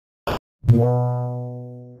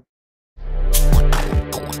Hello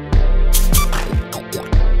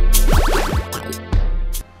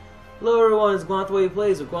everyone, it's Guanthwei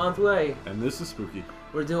Plays with Guanthwei. And this is Spooky.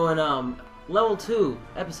 We're doing Level 2,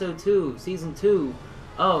 Episode 2, Season 2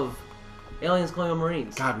 of Aliens Colonial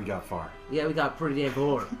Marines. God, we got far. Yeah, we got pretty damn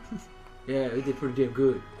far. Yeah, we did pretty damn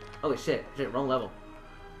good. Oh shit, wrong level.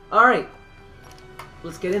 Alright,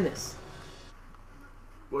 let's get in this.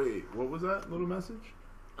 Wait, what was that little message?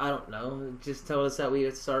 I don't know, it just told us that we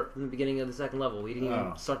had to start from the beginning of the second level. We didn't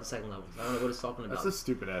even start the second level. I don't know what it's talking about. That's a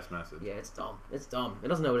stupid ass message. Yeah, it's dumb. It's dumb. It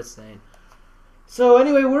doesn't know what it's saying. So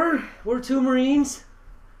anyway, we're two Marines.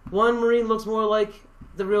 One Marine looks more like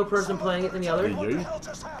the real person playing it than the other. What the hell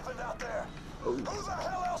just happened out there? Who the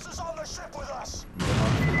hell else is on the ship with us?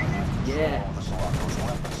 Yeah. The Sulaco's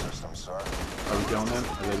weapon system, sir. Are we killing them?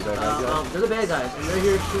 Are they the bad guys yet? They're the bad guys, and they're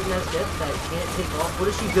here shooting that ship that can't take off. What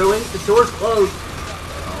is she doing? The door's closed.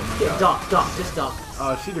 Oh my God. Duck, just duck.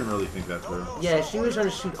 She didn't really think that through. Yeah, she was trying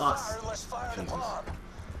to shoot us. Jesus.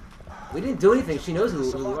 We didn't do anything. She knows who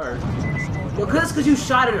we were. Yo, because you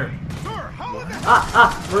shot at her.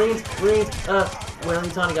 Marines,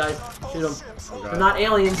 Weyland-Yutani guys. Shoot them. Okay. They're not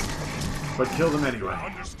aliens. But kill them anyway.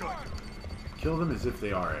 Kill them as if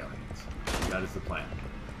they are aliens. That is the plan.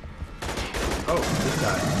 Oh, this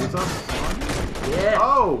guy. What's up, son? Yeah.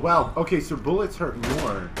 Oh, wow. Okay, so bullets hurt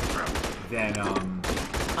more than,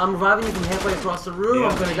 I'm reviving you from halfway across the room. Yeah.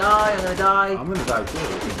 I'm gonna die. I'm gonna die too.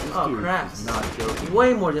 Oh, Dude crap. is not joking.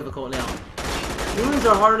 Way more difficult now. Humans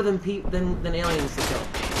are harder than aliens to kill.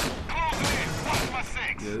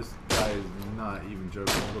 Yeah, this guy is not even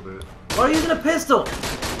joking a little bit. Why are you using a pistol?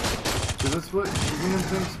 Because that's what me and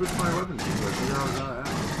Tim switched my weapons to. I figured I was not at.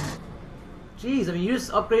 Jeez, I mean, you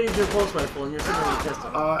just upgraded your pulse rifle and you're sitting with a pistol.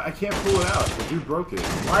 I can't pull it out. The dude broke it.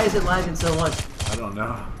 Why is it lagging so much? I don't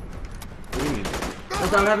know. What do you mean?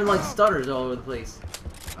 Like I'm having like stutters all over the place.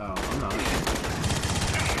 Oh, I'm not.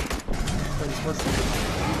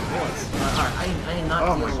 Alright, I am not.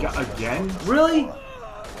 Oh my god, again? Really?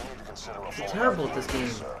 You're terrible at this game.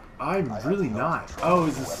 I'm really not. Oh,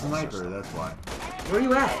 he's a sniper, that's why. Where are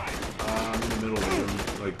you at? I'm in the middle of the room,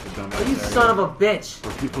 like the dumbass Oh, you area son of a bitch.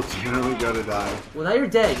 where people generally go to die. Well, now you're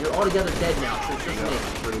dead. You're altogether dead now, so it's just Yeah, me.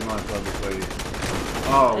 pretty much, obviously.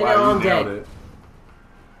 Oh, Hey, wow, now you I'm nailed dead. it.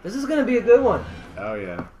 This is gonna be a good one. Oh,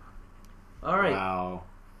 yeah. Alright. Wow.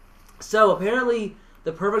 So, apparently,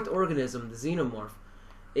 the perfect organism, the xenomorph,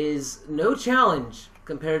 is no challenge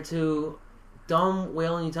compared to dumb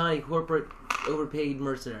Weyland-Yutani corporate overpaid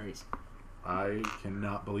mercenaries. I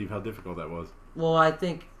cannot believe how difficult that was. Well, I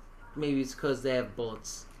think maybe it's because they have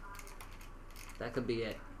bullets. That could be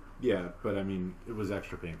it. Yeah, but I mean, it was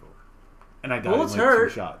extra painful. And I died Bullets in like hurt.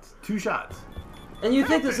 2 shots. 2 shots. And you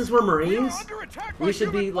think that since we're Marines, we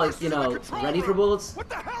should be, like, you know, ready for bullets?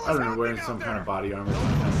 I don't know, wearing some kind of body armor, some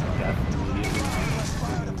kind of death immediately,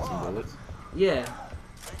 taking some bullets. Yeah.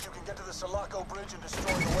 Think you can get to the Sulaco bridge and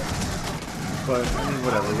destroy the weapon system? But, I mean,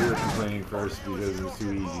 whatever, we were complaining first because it was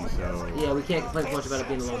too easy, so... Yeah, we can't complain too much about it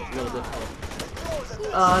being a little difficult.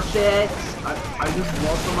 Oh, shit. I just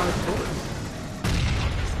lost all my bullets.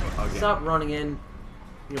 Again. Stop running in.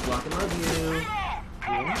 You're blocking my view.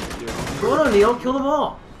 Yeah. Come on, O'Neal. Kill them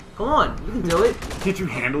all. Come on. You can do it. Can't you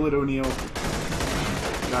handle it, O'Neal?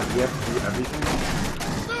 God, do you have to do everything?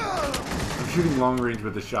 I'm shooting long range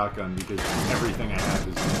with the shotgun because everything I have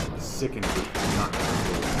is sickened with not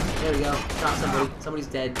bullets. There we go. Shot somebody. Somebody's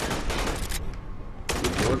dead.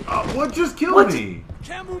 What just killed me?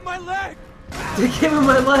 Can't move my leg! They can't move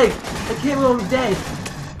my leg. I can't move. I'm dead.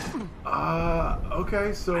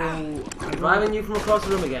 Okay, so... Driving you from across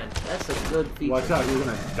the room again. That's a good feature. Watch out, you're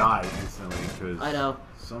gonna die instantly, because... I know.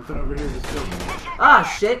 Something over here just killed me. Ah,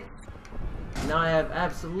 shit. Now I have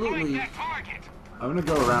absolutely... I'm gonna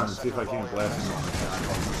go around and see if I can't blast him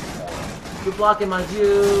off. You're blocking my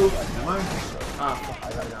view. Am I? Ah, fuck.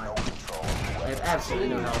 I gotta die. I have absolutely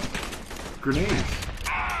no health. Grenades.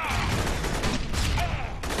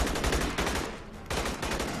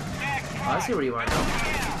 Oh, I see where you are now.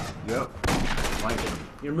 Yep. Flanking.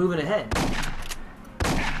 You're moving ahead.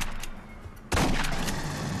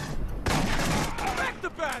 Back the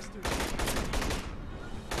bastard!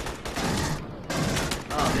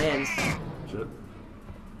 Oh, man. Shit.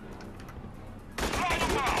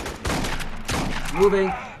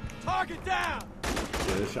 Moving. Target down!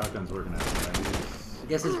 Yeah, this shotgun's working out. I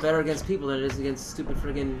guess it's better against people than it is against stupid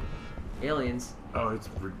friggin' aliens. Oh, it's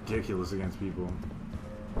ridiculous against people.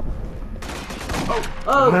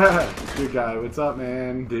 Oh! Good guy, what's up,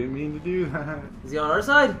 man? Didn't mean to do that. Is he on our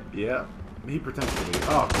side? Yeah, he pretends to be.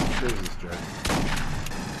 Oh, there's this jerk.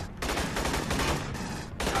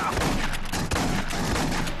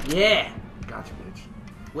 Yeah! Gotcha,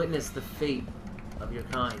 bitch. Witness the fate of your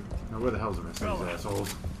kind. Now where the hell's the rest of these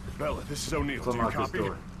assholes? Bella, this is O'Neill. Let's Do you unlock this copy?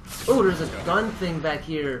 door. Oh, there's a gun thing back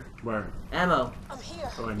here. Where? Ammo. I'm here.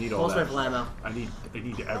 Oh, I need all Pulse that. rifle ammo. I need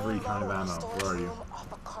every kind of ammo. Where are you?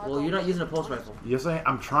 Well, you're not using a pulse rifle. Yes,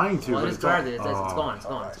 I'm trying to. Well, I but just it's all- grabbed it. It's gone. It's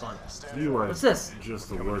gone. It's gone. You are What's this? just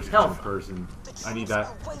the worst Health. kind of person. I need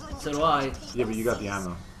that. So do I. Yeah, but you got the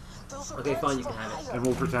ammo. Okay, fine. You can have it. And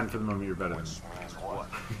we'll pretend for the moment you're better than me.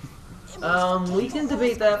 We can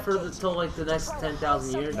debate that for till like the next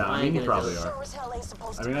 10,000 years. Nah, I ain't mean, you gonna do probably it.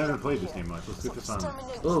 are. I mean, I haven't played this game much. Let's get this armor.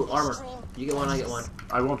 Ooh, armor. You get one, I get one.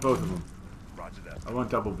 I want both of them. Roger that. I want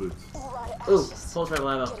double boots. Ooh, pulse rifle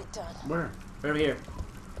ammo. Where? Right over here.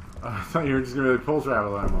 I thought you were just gonna be pulse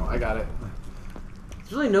travel ammo. I got it.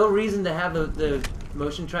 There's really no reason to have the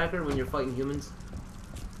motion tracker when you're fighting humans.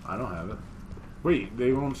 I don't have it. Wait,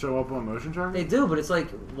 they won't show up on motion tracker? They do, but it's like,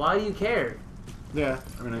 why do you care? Yeah,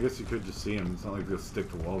 I mean, I guess you could just see them. It's not like they'll stick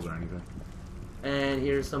to walls or anything. And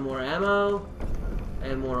here's some more ammo.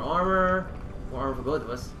 And more armor. More armor for both of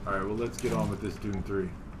us. Alright, well, let's get on with this Doom 3.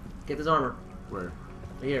 Get this armor. Where?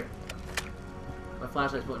 Right here. My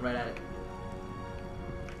flashlight's pointing right at it.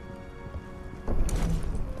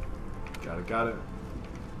 Got it.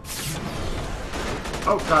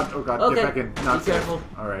 Oh god, Okay. get back in. Not Be safe. careful.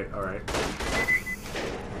 Alright.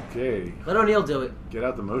 Okay. Let O'Neill do it. Get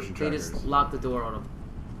out the motion They trackers. just locked the door on him.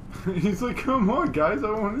 He's like, come on, guys,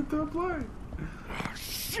 I wanted to play. Oh,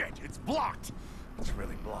 shit! It's blocked. It's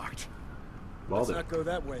really blocked. Let's Let's not go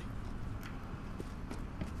that way.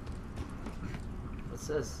 What's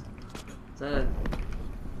this? Is that a...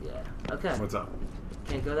 Yeah. Okay. What's up?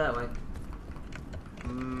 Can't go that way.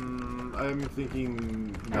 I'm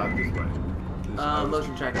thinking not this way. This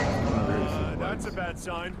Motion tracker. That's a bad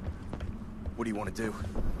sign. What do you want to do?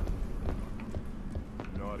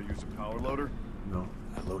 You know how to use a power loader? No.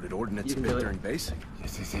 I loaded ordnance You a can bit do it. during basic.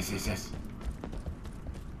 Yes.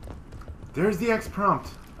 There's the X prompt.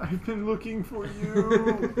 I've been looking for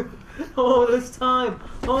you. Oh, this time!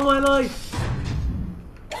 All my life!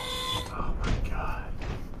 Oh my god.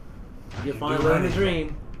 You can finally do living the anything.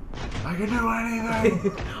 dream. I can do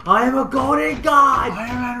anything. I am a golden god! I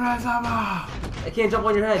am invincible. I can't jump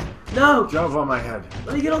on your head. No! Jump on my head.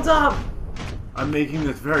 Let me get on top! I'm making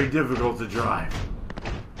this very difficult to drive.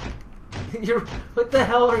 You're... What the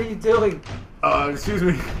hell are you doing? Excuse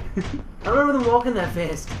me. I don't remember them walking that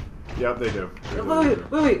fast. Yep, they do.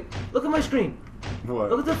 Wait. Look at my screen. What?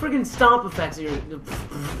 Look at the friggin' stomp effects that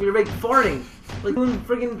you're like farting. Like doing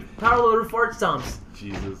friggin' power loader fart stomps.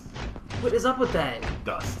 Jesus. What is up with that?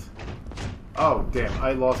 Dust. Oh, damn.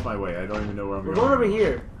 I lost my way. I don't even know where I'm We're going. going over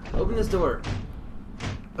here. Open this door.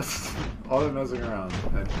 All that messing around.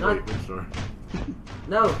 Not- Wait, which door?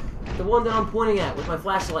 No, the one that I'm pointing at with my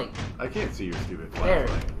flashlight. I can't see your stupid There.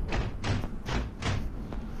 flashlight.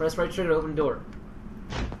 Press right trigger to open door.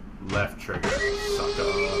 Left trigger. Sucker.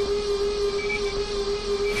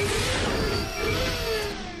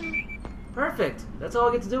 Perfect. That's all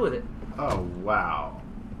I get to do with it. Oh, wow.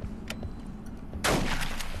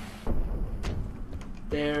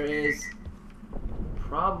 There is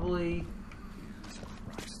probably...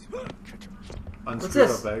 Unscrewed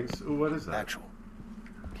this? up eggs. Ooh, what is that? Actual.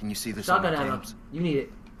 Can you see this Shotgun on the ammo. cams? You need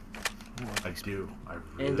it. I do. I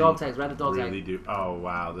really, And dog tags. Grab the dog really tag. do. Oh,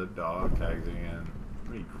 wow. The dog tags again.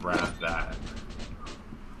 Let me grab that.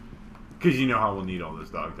 Because you know how we'll need all those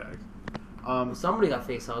dog tags. Somebody got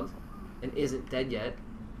face hugged and isn't dead yet.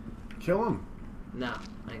 Kill him. No,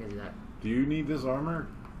 I ain't gonna do that. Do you need this armor?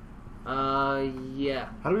 Yeah.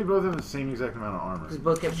 How do we both have the same exact amount of armor? Because we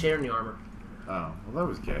both kept sharing the armor. Oh, well, that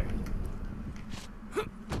was gay.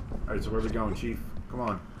 Alright, so where are we going, Chief? Come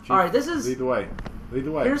on. Chief, Alright, this is... Lead the way. Lead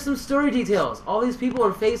the way. Here's some story details. All these people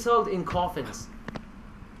are face hugged in coffins.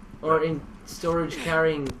 Or in storage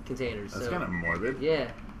carrying containers. That's so, kind of morbid.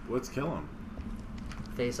 yeah. Let's kill him.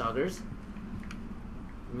 Face huggers.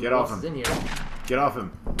 Get Who off else is him. in Get off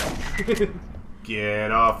him.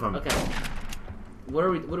 Get off him. Okay. What are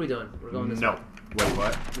we doing? We're going this No. way. Wait,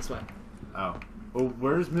 what? This way. Oh. Well,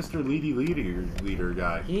 where's Mr. Leader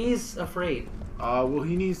guy? He's afraid. Well,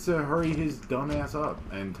 he needs to hurry his dumb ass up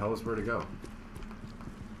and tell us where to go.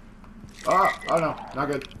 Oh no, not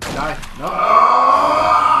good. Die. No.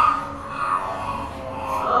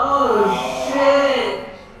 Oh shit!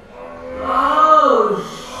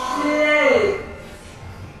 Oh shit!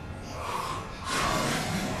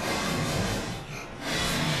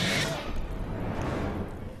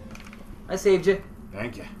 I saved you.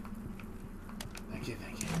 Thank you.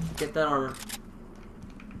 Get that armor.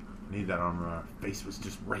 Need that armor. Our face was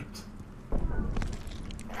just raped.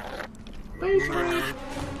 Face rape.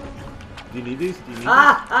 Do you need these? Do you need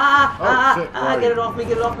Get it off me,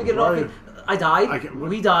 get it off me, get it off me. I died.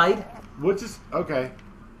 We died. What just... Okay.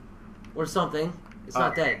 Or something. It's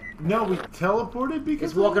not dead. No, we teleported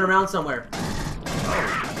because... It's walking around somewhere.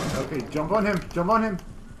 Oh, okay, jump on him. Jump on him.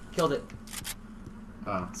 Killed it.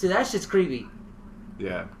 Oh. See, that shit's creepy.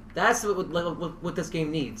 Yeah. That's what this game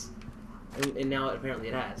needs. And now apparently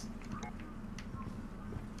it has.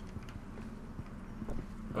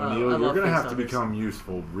 O'Neal, you're gonna have to become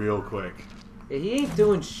useful real quick. Yeah, he ain't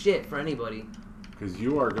doing shit for anybody. Because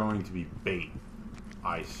you are going to be bait.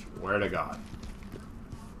 I swear to God.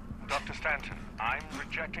 Dr. Stanton, I'm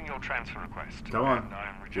rejecting your transfer request. Come on.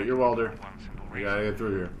 Get your welder. We gotta get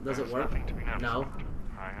through here. Does it work? No.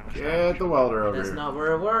 Get the welder over here. That's not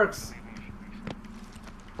where it works.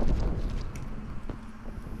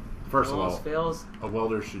 First of all, fails. a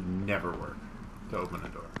welder should never work to open a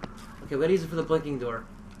door. Okay, we gotta use it for the blinking door.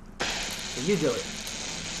 So you do it.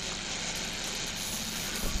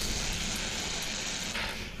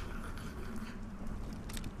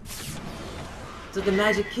 It's like a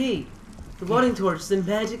magic key. The loading torch is the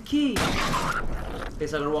magic key. Okay,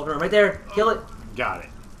 so I'm gonna walk around right there. Kill it. Got it.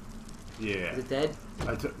 Yeah. Is it dead?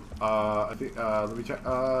 I took. I think. Let me check.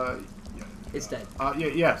 Yeah. It's dead. Yeah.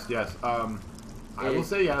 Yes. Yes. I will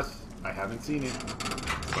say yes. I haven't seen it,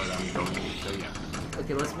 but I'm going to say yes.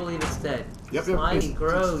 Okay, let's believe it's dead. Yep. Slimy,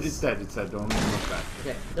 gross. It's dead. It's dead. Don't even look back.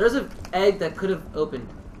 Okay, there's an egg that could have opened.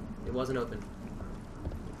 It wasn't open.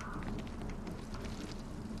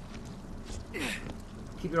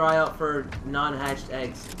 Keep your eye out for non-hatched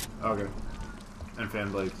eggs. Okay. And fan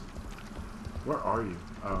blades. Where are you?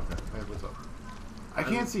 Oh, okay. Hey, what's up? I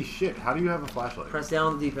can't see shit. How do you have a flashlight? Press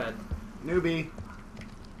down the D-pad. Newbie.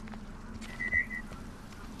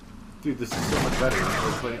 Dude, this is so much better than I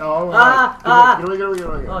was playing. Oh, get away, get away, get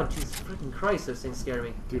away. Oh, Jesus freaking Christ, those things scare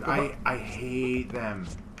me. Dude, I hate them.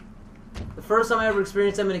 The first time I ever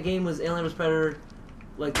experienced them in a game was Alien vs. Predator,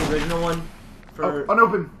 like the original one. For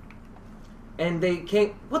unopened. And they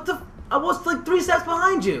came. What the? I was like 3 steps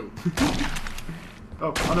behind you.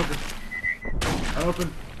 Oh, unopened.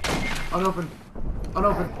 Unopened. Unopened.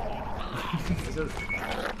 Unopened.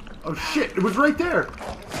 Oh shit! It was right there.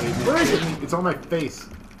 Where is it? It's on my face.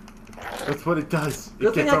 That's what it does.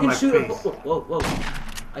 Good thing I can shoot it. Whoa, whoa!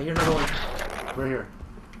 I hear another one. Right here,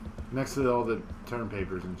 next to all the term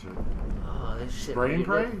papers and shit. Oh, this shit. Spray and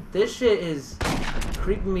pray? This shit is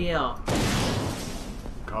creeping me out.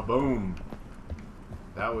 Kaboom!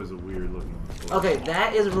 That was a weird looking place. Okay,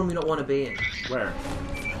 that is a room you don't want to be in. Where?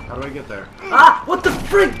 How do I get there? Ah! What the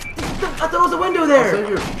frick? I thought there was a window there! I'll save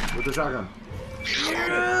you with the shotgun.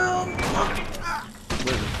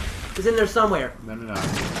 Where is it? It's in there somewhere. No.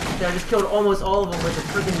 Okay, I just killed almost all of them with a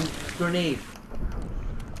freaking grenade.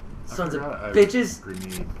 Sons of bitches.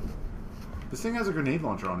 Grenade. This thing has a grenade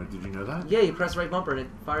launcher on it. Did you know that? Yeah, you press right bumper and it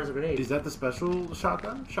fires a grenade. Is that the special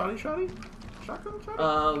shotgun? Shotty? Shotgun?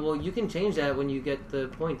 Well, you can change that when you get the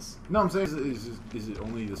points. No, I'm saying, is it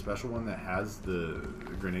only the special one that has the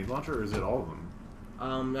grenade launcher, or is it all of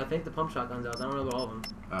them? I think the pump shotgun does. I don't know about all of them.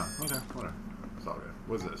 Oh, okay, whatever. It's all good.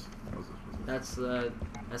 What's this? That's the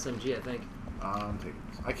SMG, I think. I'm taking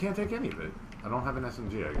this. I can't take any of it. I don't have an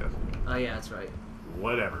SMG, I guess. Oh, yeah, that's right.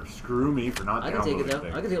 Whatever. Screw me for not downloading I can take it, though.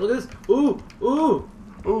 things. I can take it. Look at this. Ooh! Ooh!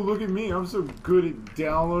 Oh, look at me. I'm so good at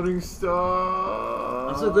downloading stuff.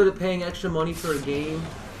 I'm so good at paying extra money for a game.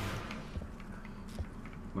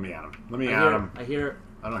 Let me at him. Let me at him. I hear it.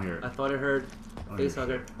 I don't hear it. I thought I heard.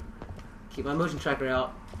 Facehugger. Keep my motion tracker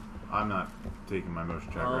out. I'm not taking my motion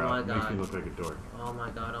tracker out. Oh my It god. makes me look like a dork. Oh my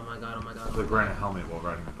god, oh my god, oh my god. It's like wearing a helmet while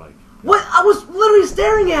riding a bike. What? I was literally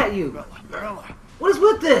staring at you! Bella. What is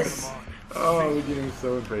with this? Oh, we're getting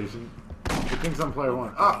so impatient. It thinks I'm player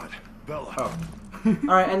one. Oh! Bella. Oh.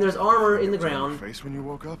 Alright, and there's armor in the ground. Face when you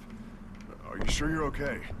woke up? Are you sure you're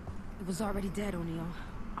okay? It was already dead, O'Neal.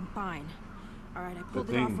 I'm fine. Alright, I The pulled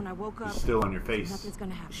it off thing when I woke up. is still on your face. Nothing's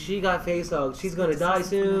gonna happen. She got face hugged. She's gonna die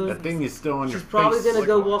soon. That thing is still on your She's face. probably gonna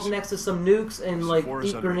go Likewise. walk next to some nukes and like C4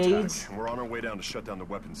 is eat under grenades. attack, and we're on our way down to shut down the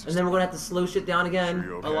weapons system. And then we're gonna have to slow shit down again Sure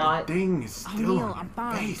you're a okay? lot. That thing is still O'Neal, on I'm your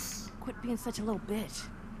fine. face. Quit being such a little bitch.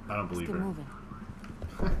 I don't Let's believe get her. moving.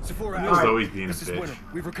 Sephora, He's always being a this is bitch. Winter.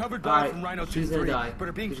 We've recovered Alright, bodies from Rhino she's gonna 2-3, die. but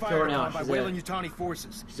are being We should kill her fired now. upon by She's dead. Weyland-Yutani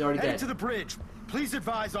forces. She's already Headed dead. to the bridge. Please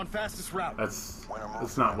advise on fastest route. That's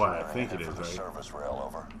not what I think it is, right? Service rail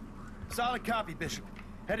over. Solid copy, Bishop.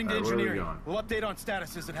 Heading to Alright, where are we engineering. going? We'll update on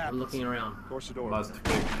status as it I'm happens. looking around. Force the door. Must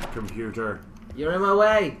fix computer. You're in my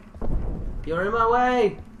way. You're in my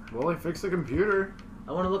way. Well, I fixed the computer.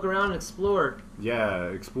 I want to look around and explore. Yeah,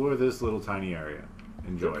 explore this little tiny area.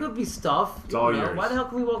 Enjoy. There could be stuff. It's all You know, yours. Why the hell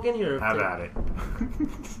can we walk in here? Have at it.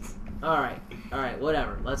 Alright,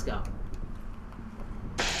 whatever. Let's go.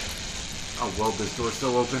 Oh, well, this door's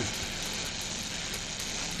still open.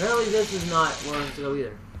 Apparently this is not where I'm supposed to go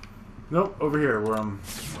either. Nope, over here where I'm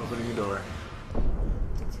opening the door.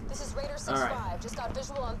 This is Raider 6-5. Right. Just got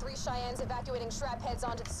visual on 3 Cheyennes evacuating Shrap heads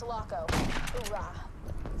onto the Sulaco. Hoorah.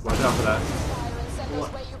 Watch out for that. Fire and send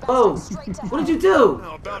those Wey-Yu Oh! bastards straight to What did hell. you do?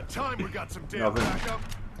 Now about time we got some damn Nothing. backup.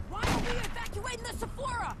 Why are we evacuating the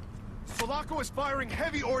Sephora? Sulaco is firing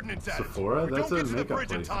heavy ordnance at us. Sephora? If we That's don't a get to the makeup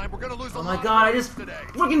bridge in place. time, we're gonna lose a Oh lot my of god, I Marines just today.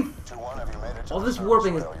 freaking... 2-1, have you made it to All the this service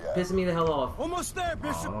warping is rail yet? pissing me the hell off. Almost there, Oh,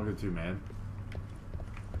 Bishop. don't get too mad.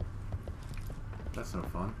 That's no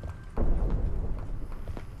fun.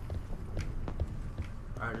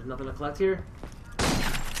 Alright, there's nothing to collect here.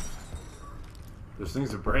 There's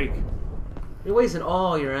things to break. You're wasting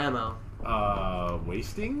all your ammo.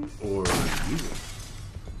 Wasting or using?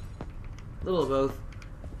 A little of both.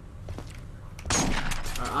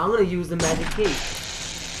 Alright, I'm gonna use the magic key.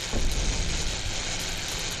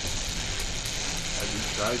 Have you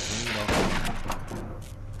tried turning it off?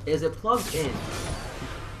 Is it plugged in?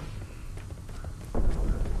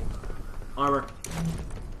 Armor.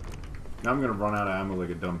 Now I'm gonna run out of ammo like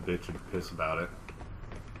a dumb bitch and piss about it.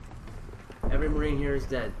 Every Marine here is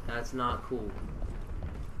dead. That's not cool.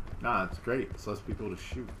 Nah, it's great. It's less people to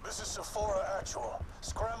shoot. This is Sephora Actual.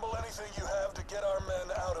 Scramble anything you have to get our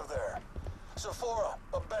men out of there. Sephora,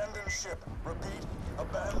 abandoned ship. Repeat,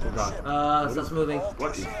 abandoned God. ship. Stuff's moving. All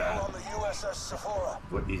What is personnel that? on the USS Sephora.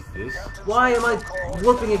 What is this? Why am I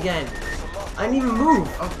warping again? I didn't even move.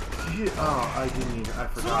 Oh, shit. Oh, I didn't even. I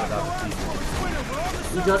forgot about the people.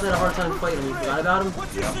 He does had a hard time fighting him. You forgot about him?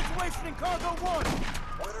 What's your situation in Cargo 1?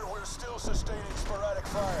 Winter, we're still sustaining sporadic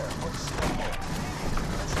fire, but stable.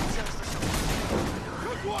 Mission says the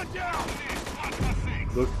Good one down.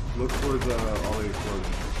 Look towards all the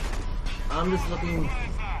explosions. I'm just looking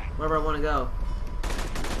wherever I want to go.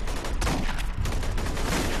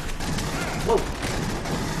 Whoa!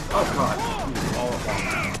 Oh god. He's all up on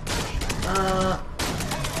that.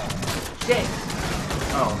 Shit!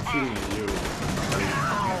 Oh, I'm shooting at you.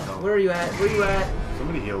 Somebody, Where are you at? Where are you at?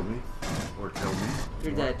 somebody healed me. Or killed me.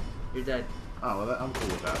 You're dead. You're dead. Oh, well, I'm cool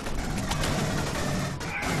with that.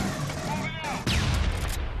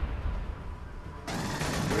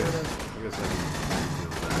 I guess I can deal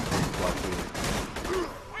with that. I'll swap to you.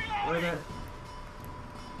 Where are they?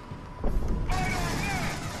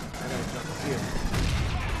 I gotta jump up here.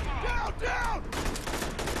 Down, down.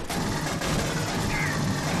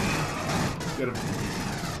 Get him.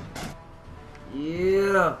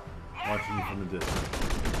 Yeah! Watching you from a distance.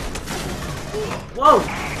 Whoa!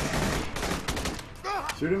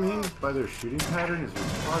 See what I mean by their shooting pattern is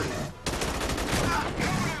retarded.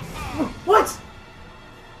 What?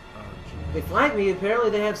 Oh, jeez. They flanked me. Apparently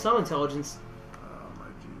they have some intelligence. Oh, my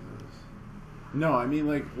Jesus. No, I mean,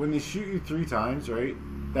 like, when they shoot you 3 times, right?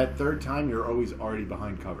 That 3rd time, you're always already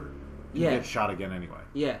behind cover. You Yeah. get shot again anyway.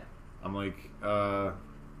 Yeah. I'm like, not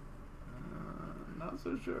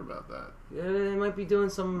so sure about that. Yeah, they might be doing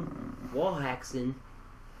some wall hacks in.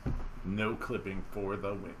 No clipping for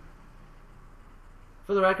the win.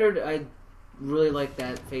 For the record, I really like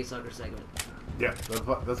that facehugger segment. Yeah,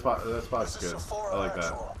 that spot's good. I like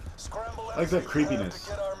that. I like that creepiness.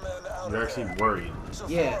 You're actually worried.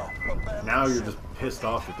 Yeah. Now you're just pissed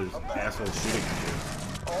off that there's assholes shooting at you.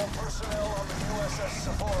 All personnel on the USS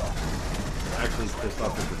Sephora. Actually pissed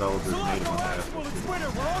off that developers made a bunch of Actual, assholes it's shooting. Winter.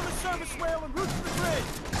 We're on the service rail en route to the bridge.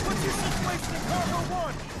 What's your situation in Cargo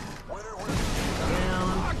 1? Winter, we're Down.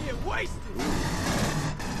 I get wasted.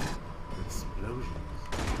 Explosions.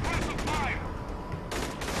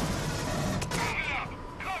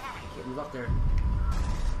 Can't move up there.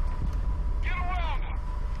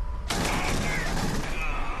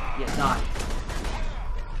 Yeah, die.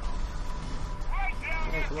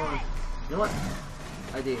 Yeah, come on. You know what?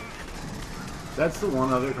 I do. That's the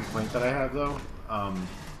one other complaint that I have, though.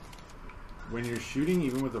 When you're shooting,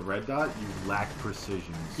 even with a red dot, you lack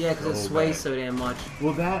precision. Yeah, because it so sways bad. so damn much.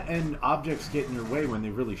 Well, that and objects get in your way when they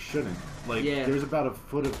really shouldn't. Like, Yeah. there's about a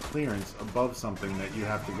foot of clearance above something that you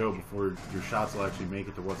have to go before your shots will actually make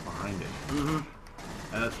it to what's behind it. Mm-hmm.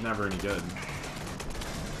 And that's never any good.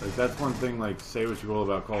 Like, that's one thing, like, say what you will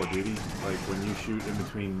about Call of Duty. Like, when you shoot in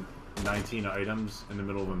between 19 items in the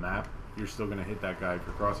middle of a map, you're still going to hit that guy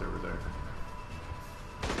for crossover there.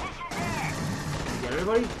 You got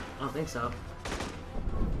everybody? I don't think so.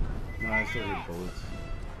 No, I still hit bullets.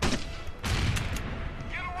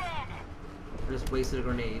 I just wasted a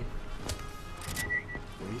grenade.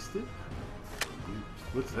 Wasted?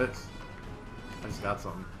 What's this? I just got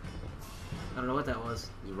something. I don't know what that was.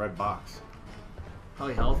 It's a red box.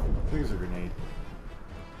 Probably health. I think it's a grenade.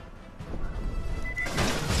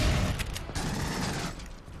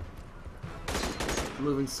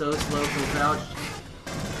 Moving so slow from crouch.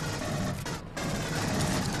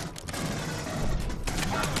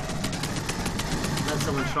 Let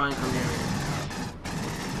someone try and come near me.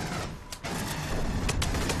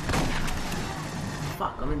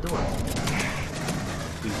 Fuck, I'm indoors.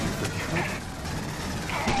 Did you forget?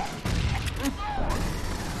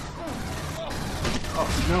 Oh,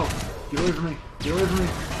 no. Get away from me. Get away from me.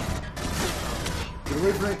 Get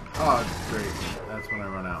away from me. Oh, great. That's when I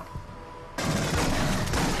run out.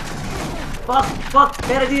 Fuck! Fuck!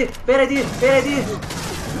 Bad idea! Bad idea! Bad idea!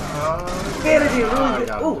 Bad idea! Really good.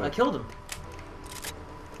 Oh, I killed him.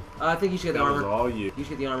 I think you should get the That was armor. all you. You should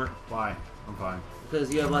get the armor. Why? I'm fine.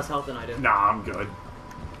 Because you have less health than I do. Nah, I'm good.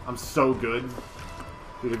 I'm so good.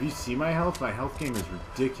 Dude, have you seen my health? My health game is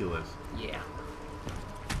ridiculous. Yeah.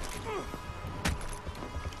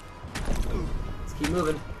 Let's keep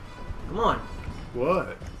moving. Come on.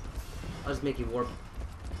 What? I'll just make you warp.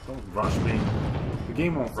 Don't rush me. The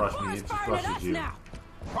game won't rush me, it just rushes you.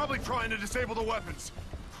 Probably trying to disable the weapons.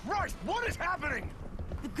 Christ, what is happening?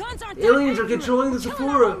 The guns aren't Aliens are accurate. controlling the Killing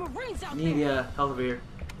our Sephora. own Marines out Need there. health over here.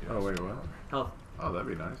 Oh, wait, what? Health. Oh, that'd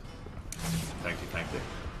be nice. Thank you, thank you.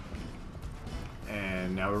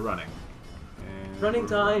 And now we're running. And Running we're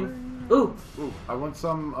time. Ooh. Ooh, I want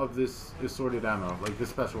some of this assorted ammo, like this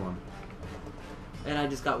special one. And I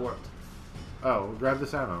just got warped. Oh, well, grab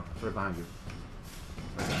this ammo. It's right behind you.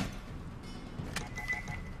 Right there.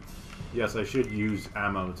 Yes, I should use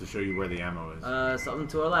ammo to show you where the ammo is. Something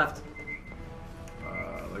to our left.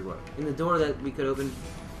 Like what? In the door that we could open.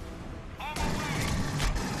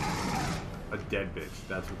 A dead bitch.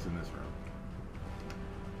 That's what's in this room.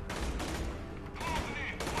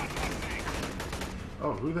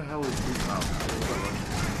 Oh, who the hell is who? Oh.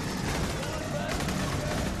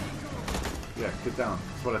 Yeah, get down.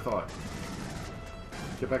 That's what I thought.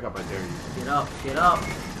 Get back up, I dare you. Get up. Get up.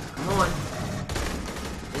 Come on.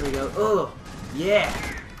 There we go. Oh. Yeah.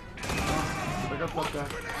 Get back up, fuck that.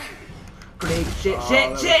 Grenade. Shit. Oh, Shit.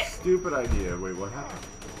 that Shit. was a stupid idea. Wait, what happened?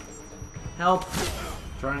 Help.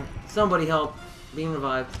 Trying. Somebody help. Being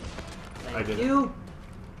revived. Thank I did. you.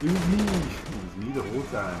 It was me. It was me the whole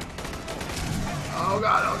time. Oh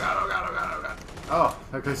god, oh god, oh god, oh god, oh god. Oh,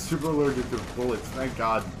 that guy's super allergic to bullets. Thank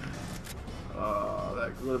god. Oh,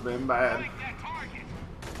 that could have been bad.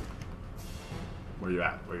 Where you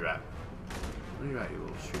at? Where you at? Where you at, you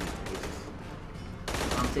little shitty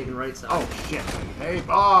bitches? I'm taking right side. Oh shit. Hey,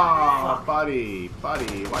 oh, buddy.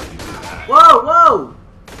 Buddy, why'd you do that? Whoa, whoa!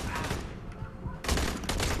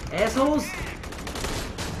 Assholes?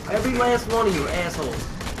 Every last one of you are assholes.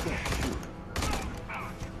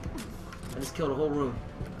 I just killed a whole room.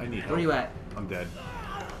 I need help. Where you at? I'm dead.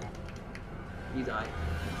 You died.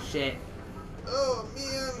 Shit. Oh,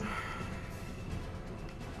 man.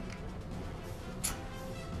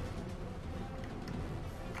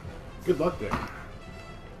 Good luck there.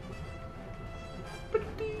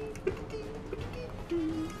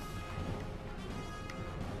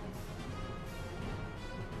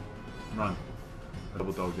 Run. A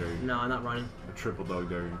double dog dare you. No, I'm not running. A triple dog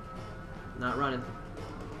dare you. Not running.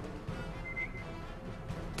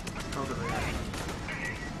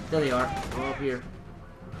 There they are. They're all up here.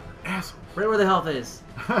 Asshole. Right where the health is.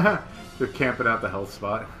 They're camping out the health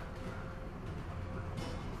spot.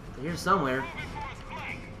 They're here somewhere.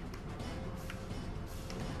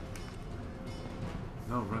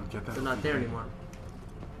 No, run, get that. They're not there anymore.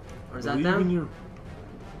 Or is that Believe in them? you.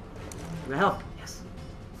 The health. Yes.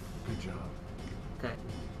 Good job. Okay.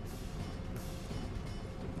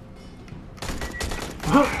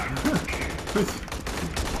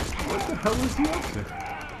 What the hell was he up to?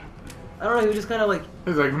 I don't know. He was just kind of like.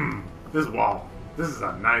 He's like, this wall. This is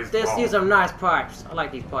a nice wall. These are nice pipes. I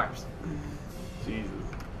like these pipes. Jesus.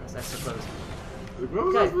 That's supposed. What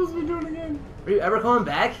was I supposed to be doing again? Are you ever coming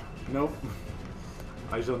back? Nope.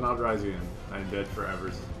 I shall not rise again. I'm dead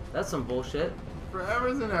forever. That's some bullshit.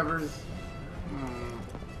 Forevers and evers.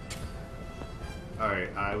 Alright,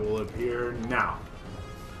 I will appear now.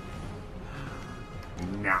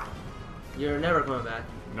 Now. You're never coming back.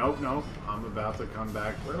 Nope, nope. I'm about to come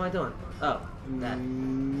back. What am I doing? Oh, that.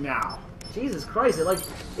 Now. Jesus Christ! It like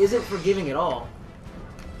isn't forgiving at all.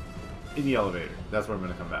 In the elevator. That's where I'm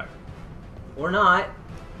gonna come back. Or not.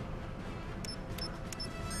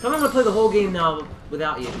 I'm gonna play the whole game now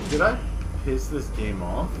without you. Did I piss this game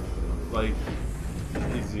off? Like,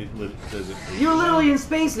 does it? You're literally in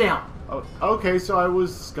space now. Oh, okay, so I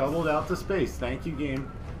was scuttled out to space. Thank you, game.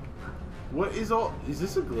 What is all? Is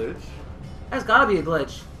this a glitch? That's gotta be a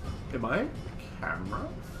glitch. Am I a camera?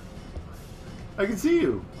 I can see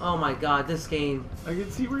you. Oh my god, this game. I can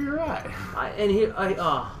see where you're at.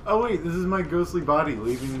 Oh, wait, this is my ghostly body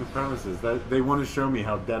leaving the premises. That they want to show me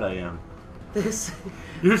how dead I am. this.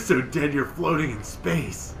 You're so dead you're floating in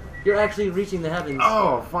space. You're actually reaching the heavens.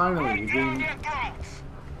 Oh, finally. You're back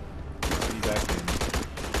in.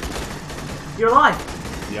 You're alive.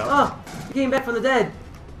 Yep. Oh, you came back from the dead.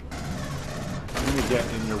 I'm gonna get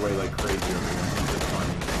in your way like crazy over here.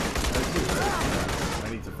 I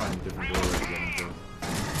need to find a different doorway to get into.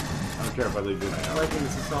 I don't care if I leave this out. I like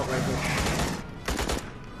this assault rifle.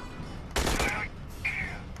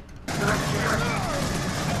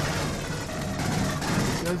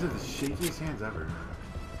 These guys have the shakiest hands ever.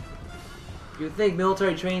 You'd think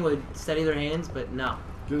military training would steady their hands, but no.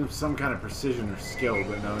 Give them some kind of precision or skill,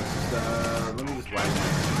 but no, it's just, let me just whack them.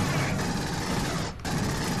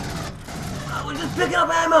 We're just picking up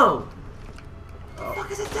ammo! Oh. What the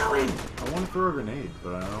fuck is it doing? I want to throw a grenade,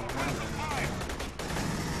 but I don't want to.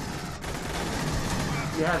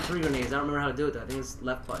 You have 3 grenades. I don't remember how to do it though. I think it's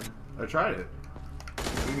left button. I tried it. I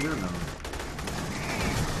didn't hear none.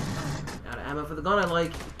 Out of ammo for the gun I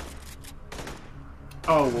like.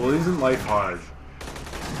 Oh, well, isn't life hard?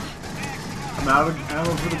 I'm out of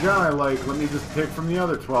ammo for the gun I like. Let me just pick from the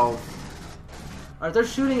other 12. Alright, they're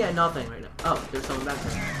shooting at nothing right now. Oh, there's someone back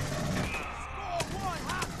there.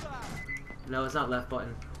 No, it's not left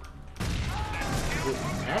button.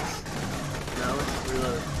 X? No, it's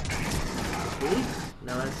reload. B?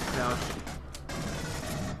 No, that's crouch.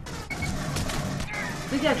 I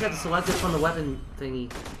think you actually have to select it from the weapon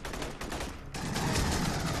thingy.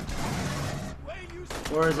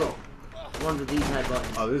 Or is it one of the D-pad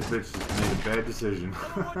buttons? Oh, this bitch just made a bad decision.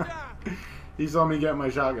 He saw me get my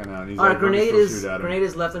shotgun out. And he's Alright, like, grenade is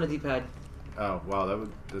left on the D-pad. Oh, wow,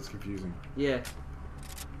 that's confusing. Yeah.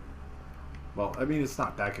 Well, I mean, it's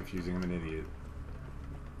not that confusing. I'm an idiot.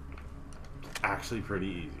 It's actually pretty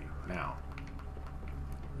easy. Now,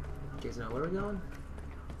 Okay, so now where are we going?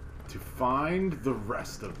 to find the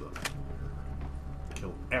rest of them.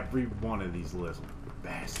 Kill every one of these little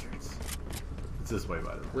bastards. It's this way,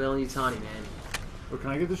 by the way. Weyland-Yutani, man. Oh, can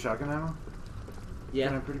I get the shotgun ammo? Yeah.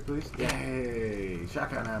 Can I, pretty please? Yeah. Yay!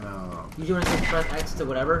 Shotgun ammo. You want to press X to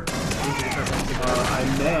whatever?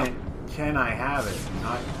 I meant, can I have it?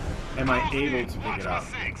 Not, am I able to pick it up?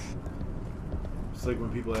 It's like when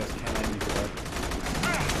people ask, can I use it?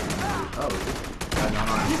 Oh, is it?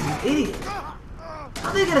 He's an idiot.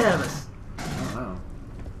 How they get ahead of us? I don't know.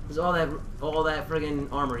 There's all that friggin'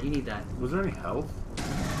 armor. You need that. Was there any health?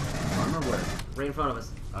 Armor where? Right in front of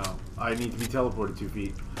us. Oh, I need to be teleported 2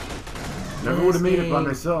 feet. Never would have made it by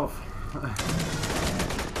myself.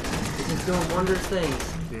 It's just doing wondrous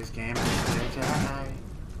things. This game is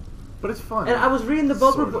but it's fun. And I was reading the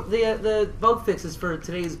bug the bug fixes for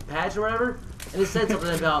today's patch or whatever, and it said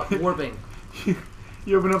something about warping.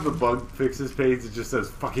 You open up the bug fixes page, it just says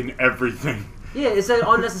fucking everything. Yeah, it said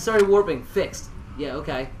unnecessary warping fixed. Yeah,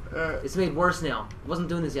 okay. It's made worse now. It wasn't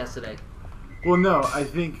doing this yesterday. Well, no, I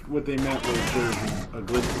think what they meant was there's a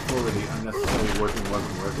glitch before where the unnecessary warping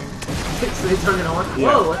wasn't working. So they turned it on?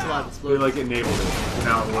 Yeah. Whoa, that's a lot of They explosions. like enabled it, so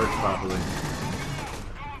now it works properly.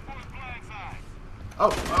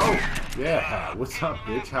 Oh, yeah. What's up,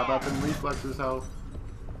 bitch? How about them reflexes, ho?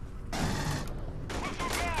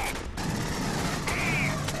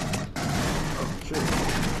 Oh, shit.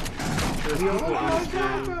 There's Yo, people on the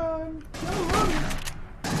screen.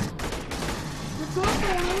 What's up,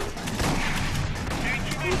 man?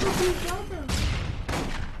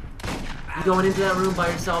 You going into that room by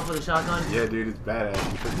yourself with a shotgun? Yeah, dude, it's badass.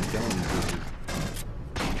 I'm freaking killing these bitches.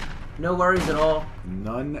 No worries at all.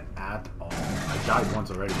 None at all. I died once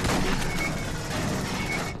already.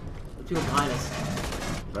 The people behind us.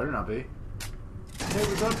 Better not be. Hey,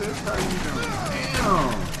 what's up, bitch? How are you doing?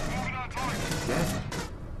 Damn! Dead.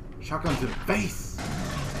 Shotgun to the face!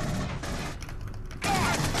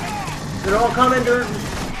 They're all coming, they're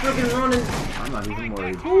freaking running. I'm not even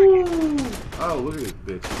worried. Ooh. Oh, look at this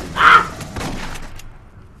bitch. Ah!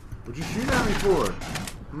 What'd you shoot at me for?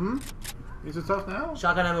 Hmm? Is it tough now?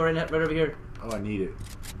 Shotgun ammo right over here. Oh, I need it.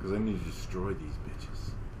 Because I need to destroy these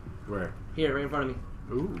bitches. Where? Here, right in front of me.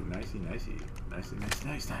 Ooh, nicey, nicey. Nicely,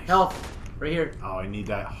 nice. Health. Right here. Oh, I need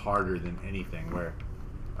that harder than anything. Where?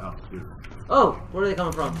 Oh, dude. Oh, where are they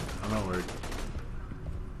coming from? I'm not worried.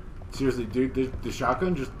 Seriously, dude, the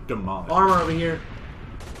shotgun just demolished. Armor over here.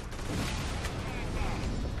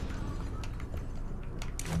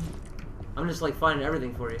 I'm just like finding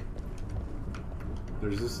everything for you.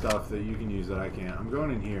 There's this stuff that you can use that I can't. I'm going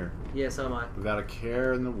in here. Yeah, so am I. Without a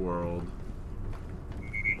care in the world.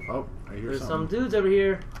 Oh, I hear There's some something. dudes over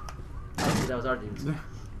here. Oh, that was our dudes.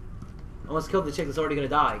 Almost killed the chick that's already gonna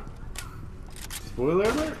die. Spoiler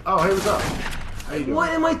alert? Oh, hey, what's up? How you doing? What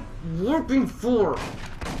am I warping for?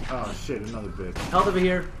 Oh shit, another bitch. Health over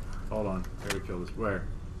here. Hold on, I gotta kill this. Where?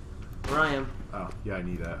 Where I am. Oh, yeah, I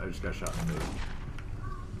need that. I just got shot in the face.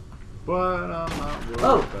 But I'm not worried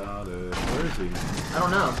about it. Where is he? I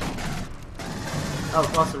don't know. Oh,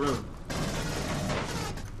 across the room.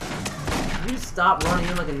 Can you stop running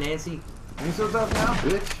in like a Nancy? Ain't so tough now,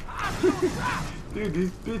 bitch. Dude,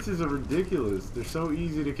 these bitches are ridiculous. They're so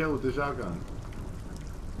easy to kill with the shotgun.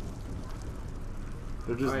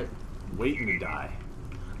 They're just waiting to die.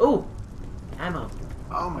 Oh! Ammo.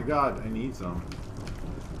 Oh my god, I need some.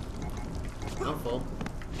 I'm full.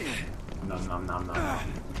 Nom nom nom nom.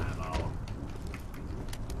 Ammo.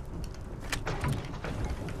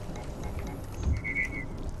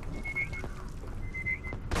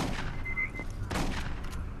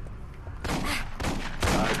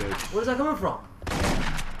 Die, bitch. Where's that coming from?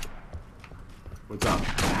 What's up?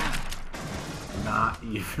 Not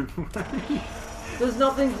even. There's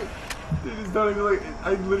nothing. Dude, it's not even like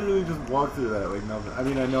I literally just walked through that like nothing. I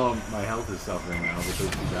mean, I know my health is suffering now, but those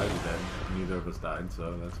two guys are dead. Neither of us died,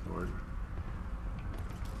 so that's bored.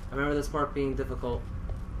 I remember this part being difficult.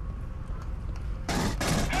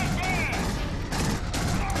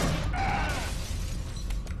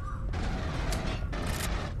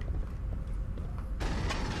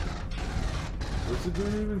 What's the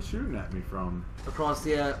dude even shooting at me from? Across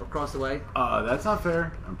the way. That's not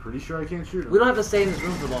fair. I'm pretty sure I can't shoot him. We don't have to stay in this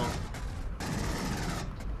room for long.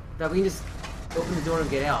 That we can just open the door and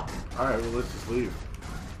get out. Alright, well let's just leave.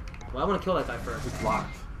 Well, I want to kill that guy first. It's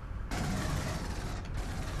locked.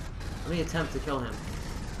 Let me attempt to kill him.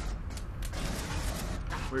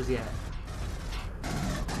 Where's he at?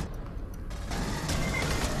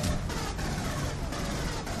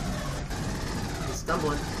 He's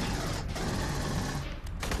stumbling.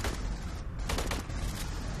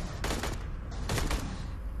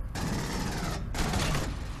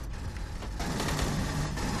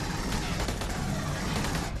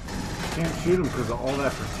 Can't shoot him because of all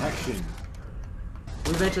that protection.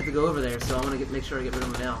 We eventually have to go over there, so I want to make sure I get rid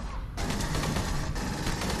of him now.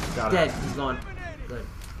 Got Dead. it. He's gone. Good.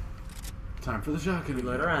 Time for the shotgun.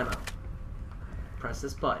 Reload our ammo. Press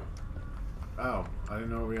this button. Oh, I didn't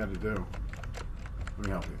know what we had to do. Let me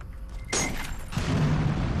help you.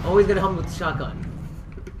 Always gonna help me with the shotgun.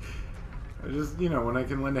 I just, you know, when I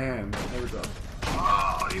can lend a hand. There we go.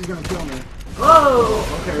 Oh, he's gonna kill me. Whoa!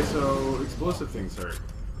 Okay, so explosive things hurt.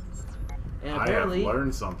 And apparently, I have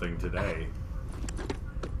learned something today.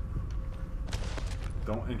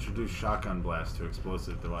 Don't introduce shotgun blast to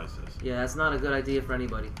explosive devices. yeah, that's not a good idea for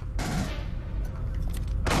anybody.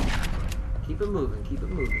 Keep it moving. Keep it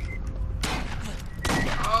moving.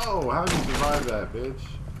 Oh, how did you survive that, bitch?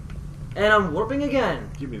 And I'm warping again.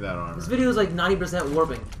 Give me that armor. This video is like 90%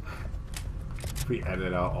 warping. If we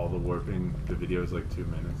edit out all the warping, the video is like 2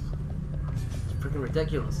 minutes. It's freaking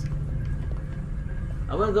ridiculous.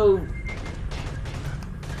 I want to go.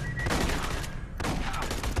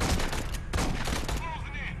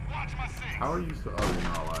 How are you still? Oh, you're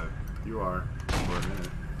not alive. You are for a minute.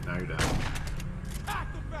 Now you're dead.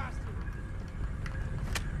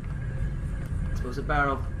 Explosive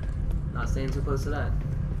barrel. Not staying too close to that.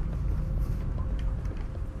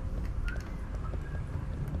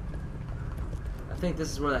 I think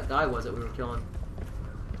this is where that guy was that we were killing.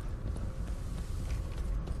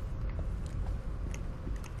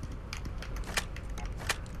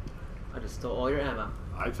 I just stole all your ammo.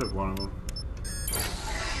 I took one of them.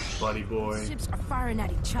 Buddy boy. Ships are firing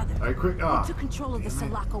at each other. Alright, quick. We Ah. took control of the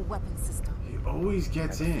Sulaco weapon system. He always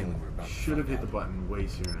gets I have a in. feeling we're about to Should have find hit the out. button way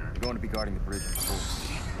sooner. We're going to be guarding the bridge.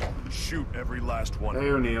 Shoot every last one.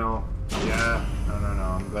 Hey, O'Neal. Yeah. No.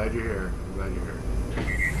 I'm glad you're here. I'm glad you're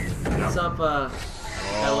here. What's Yep. up,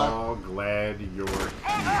 Oh, glad you're here.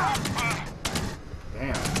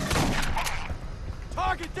 Damn.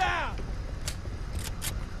 Target down!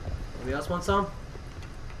 Anybody else want some?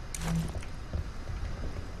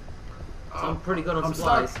 So I'm pretty good on I'm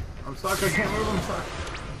supplies. stuck. I'm stuck. I can't move. I'm stuck.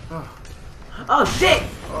 Oh, Oh shit!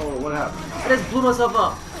 oh what happened? I just blew myself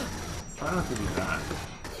up. Try not to do that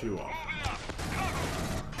too often.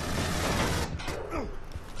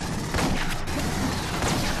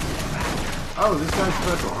 Oh, this guy's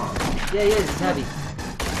special, huh? Yeah, he is. He's heavy.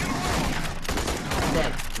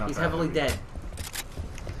 Dead. Not He's that heavily heavy. dead.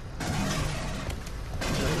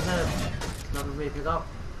 Nothing for me to pick up.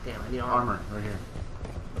 Damn, I need armor. Armor, right here.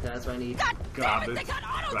 Okay, that's what I need. Grab it.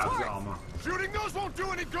 Grab the armor. Shooting those won't do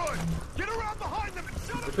any good. Get around behind them and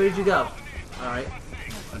shoot them. Which way did you go? Alright.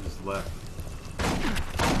 I just left.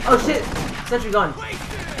 Oh shit! Sentry gun!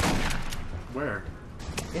 Where?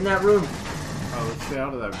 In that room. Oh, let's stay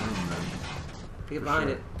out of that room then. Get behind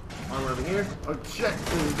it. Armor over here. Oh shit!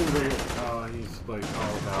 Oh, he's like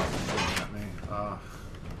all about shooting at me.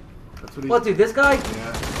 That's what he. What, dude? This guy?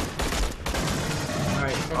 Yeah.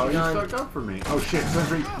 Alright, Oh, he stuck up for me. Oh shit!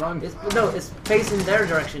 Sentry, run! No, it's facing their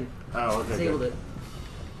direction. Oh, okay. Disabled it.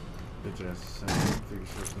 Bitch ass.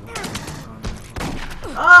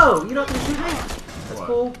 Oh, you don't have to shoot me? That's What?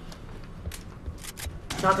 cool.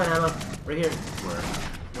 Shotgun ammo, right here. Where?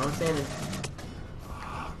 Where I'm standing.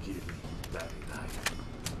 Oh, give me that.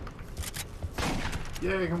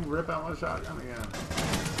 Yeah, you can rip out my shotgun again.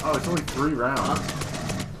 Oh, it's only 3 rounds.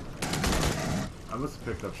 I must have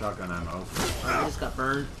picked up shotgun ammo. I just got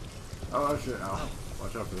burned. Oh shit! Oh,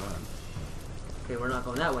 watch out for that. Okay, we're not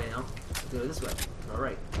going that way now. Let's go this way.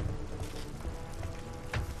 Alright.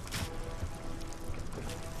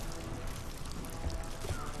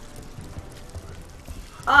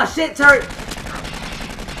 Ah, shit, turret!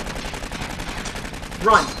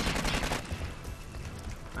 Run!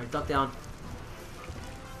 Alright, duck down.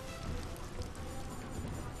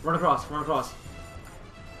 Run across, run across.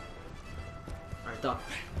 Alright, duck.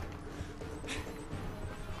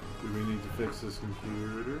 Do we need to fix this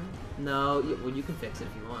computer? No, well, you can fix it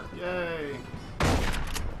if you want. Yay!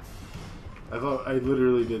 I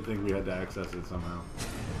literally did think we had to access it somehow.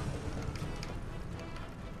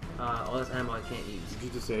 All this ammo I can't use. Did you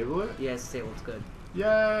disable it? Yeah, it's disabled, it's good.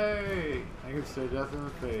 Yay! I can stare death in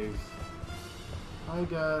the face. Hi,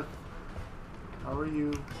 Death. How are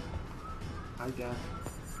you? Hi, Death.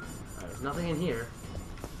 Alright, there's nothing in here.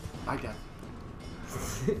 Hi, Death.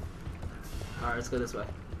 Alright, let's go this way.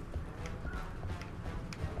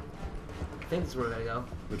 I think this is where we gotta go.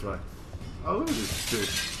 Which way? Oh, look at this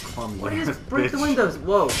bitch. Clumsy Why do you ass just break the bitch. windows?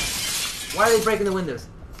 Whoa. Why are they breaking the windows?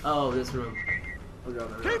 Oh, this room. Oh,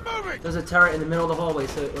 God, Keep moving! There's a turret in the middle of the hallway,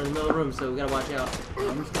 so or in the middle of the room, so we gotta watch out.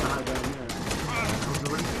 I'm just gonna hide down here. Oh,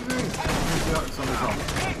 nobody sees me. Somebody's home.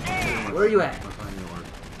 Where are you at? I'm finding your work.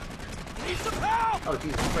 Need some help! Oh,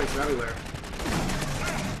 Jesus Christ, they're everywhere.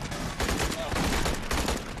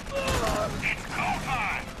 It's go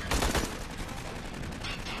time!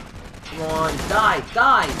 Come on, die,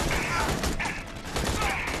 die!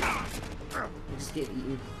 You just get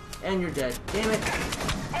eaten. And you're dead. Damn it.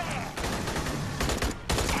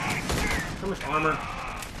 So much armor.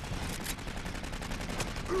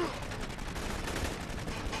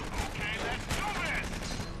 Okay, let's do this!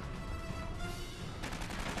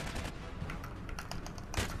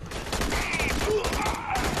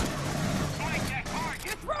 Fight that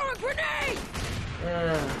target! Throw a grenade!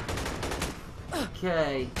 Yeah.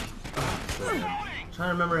 Okay. Trying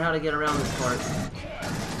to remember how to get around this part.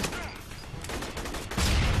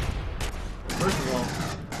 First of all,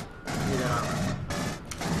 need that armor.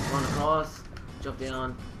 Run across, jump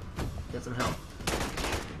down, get some help.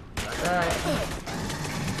 Got that.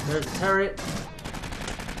 There's the turret.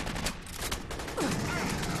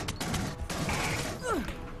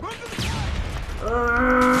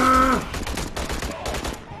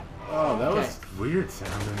 Oh, that Okay. was weird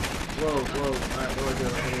sounding. Whoa, whoa. Alright, what do I do?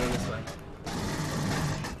 I'm gonna go this way.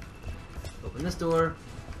 Open this door.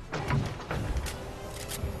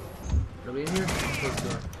 Nobody in here? Close the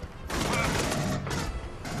door.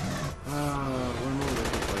 When will we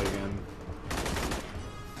play again?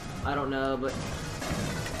 I don't know, but...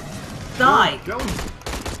 Die! Go!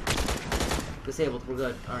 Disabled, we're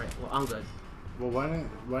good. Alright, well, I'm good. Well, why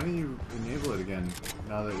don't you enable it again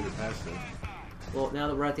now that you're past it? Well, now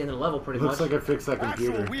that we're at the end of the level, pretty Looks much. like I fixed that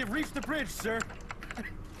computer. Actual, we have reached the bridge, sir.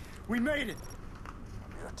 We made it.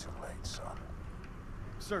 You're too late, son.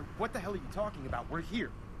 Sir, what the hell are you talking about? We're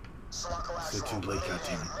here. Sulaco They're too late,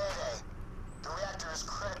 goddammit. Mayday. The reactor is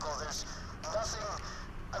critical. There's nothing...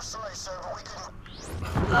 I'm sorry, sir, but we couldn't...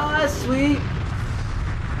 Ah, that's sweet!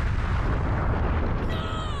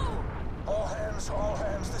 All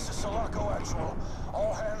hands, this is Sulaco Actual.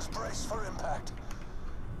 All hands brace for impact.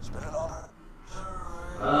 It's been an honor.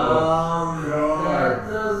 That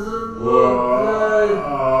doesn't look good.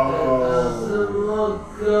 That doesn't look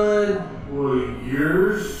good. Well,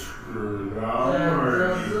 you're screwed. That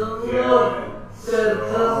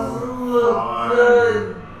doesn't look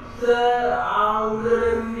good. That I'm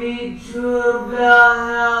gonna meet you about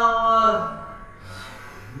how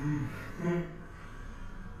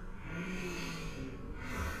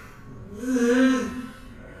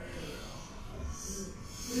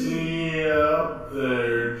See you up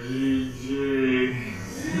there, GG.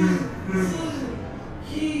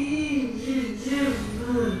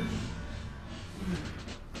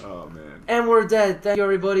 Oh, man. And we're dead. Thank you,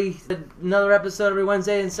 everybody. Another episode every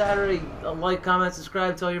Wednesday and Saturday. Like, comment,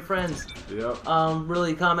 subscribe, tell your friends. Yep.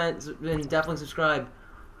 Really comment and definitely subscribe.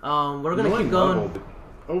 We're gonna Annoying keep going. level.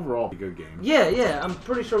 overall a good game. Yeah. I'm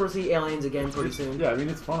pretty sure we'll see Aliens again pretty soon. Yeah, I mean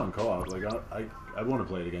it's fun on co-op. Like I want to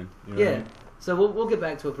play it again. You know what I mean? So we'll get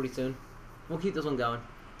back to it pretty soon. We'll keep this one going.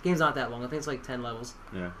 Game's not that long. I think it's like 10 levels.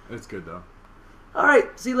 Yeah, it's good though. All right.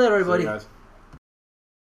 See you later, everybody. See you guys.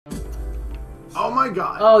 Oh my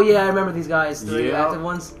god. Oh yeah, I remember these guys. The radioactive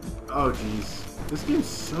ones. Oh jeez, this game's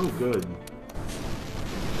so good.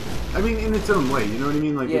 I mean, in its own way, you know what I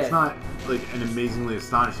mean? Like it's not like an amazingly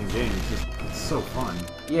astonishing game. It's so fun.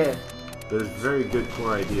 Yeah. There's very good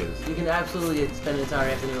core ideas. You can absolutely spend an entire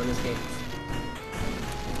afternoon on this game.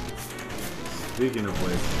 Speaking of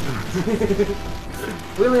which,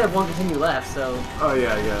 we only have one continue left, so. Oh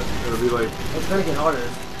yeah, I guess it'll be like. It's gonna get harder.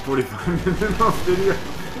 45-minute long video.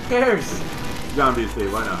 Who cares? Zombie State,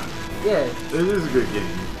 why not? Yeah. It is a good game,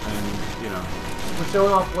 and you know. We're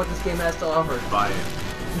showing off what this game has to offer. Buy it.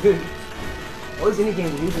 All these indie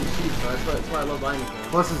games are usually cheap, so that's why I love buying these games.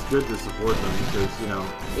 Plus, it's good to support them because you know.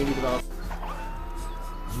 Indie developers.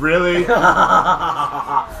 Really?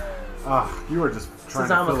 You are just trying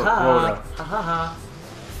to fill a quota.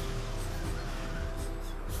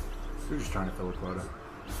 You're just trying to fill a quota.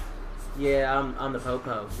 Yeah, I'm the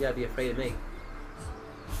po-po. You gotta be afraid of me.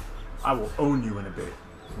 I will own you in a bit.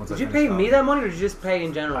 Did you pay me that money, or did you just pay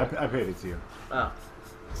in general? I paid it to you. Oh.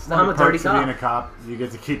 So I'm a dirty cop. Being a cop, you get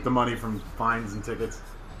to keep the money from fines and tickets.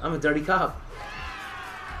 I'm a dirty cop.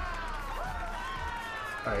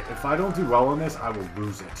 Alright, if I don't do well on this, I will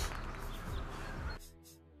lose it.